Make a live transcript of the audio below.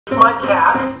My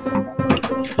cat.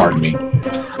 Pardon me.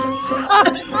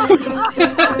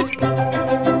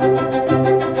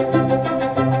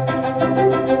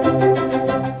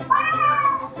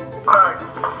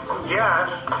 Yes,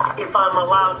 if I'm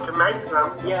allowed to make them.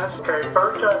 Yes. Okay,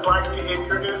 first I'd like to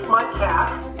introduce my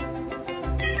cat.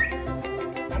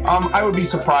 I would be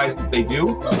surprised if they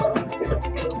do.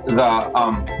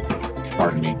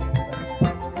 Pardon me.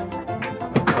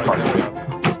 Pardon me.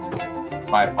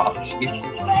 My apologies.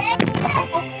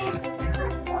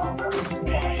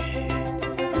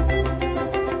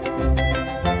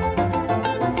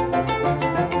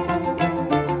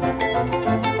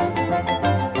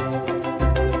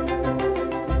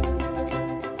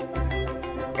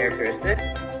 Characteristic?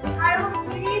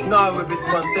 No, it would be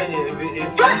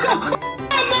spontaneous. Shut the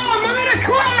Mom! I'm in a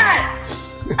class!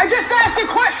 I just asked a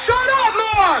question. Shut up,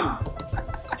 Mom!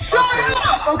 Shut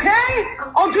up, okay?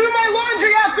 I'll do my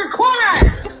laundry after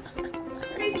class!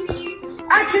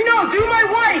 Actually, no, do my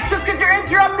wife's just because you're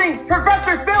interrupting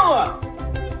Professor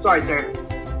Phillip. Sorry, sir.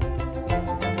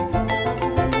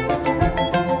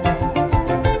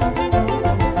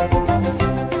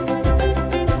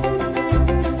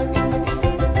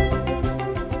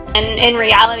 And in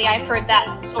reality, I've heard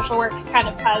that social work kind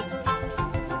of has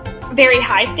very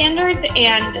high standards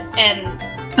and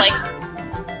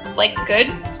like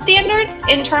good standards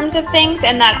in terms of things,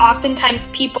 and that oftentimes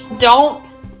people don't,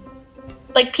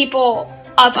 like people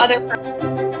of other.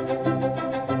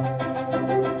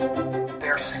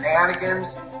 They're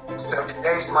shenanigans, so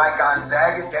today's my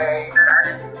Gonzaga day,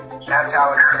 and that's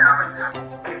how it's going.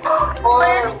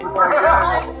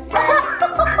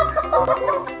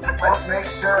 Let's make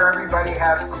sure everybody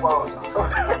has clothes on.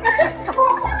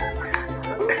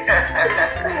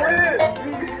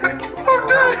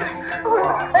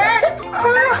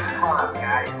 Come on,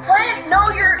 guys. Wait, no,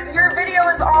 your video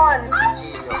is on.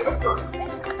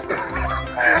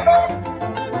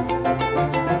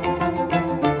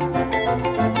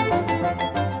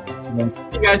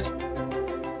 Hey guys.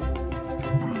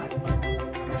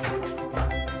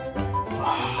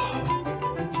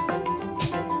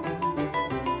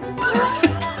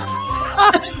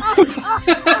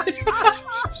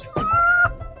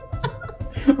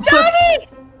 Johnny!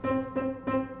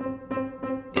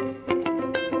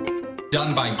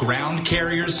 Done by ground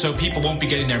carriers, so people won't be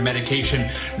getting their medication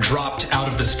dropped out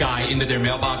of the sky into their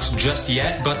mailbox just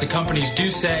yet, but the companies do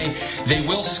say they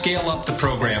will scale up the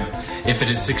program if it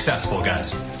is successful,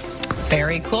 guys.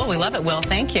 Very cool. We love it, Will.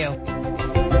 Thank you.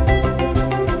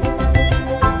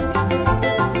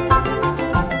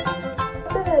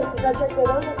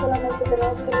 Solamente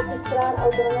tenemos que registrar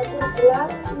autonomía curricular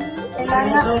y el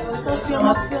área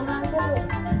socioemocional de los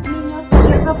niños,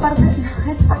 porque esa parte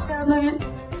no está quedando bien.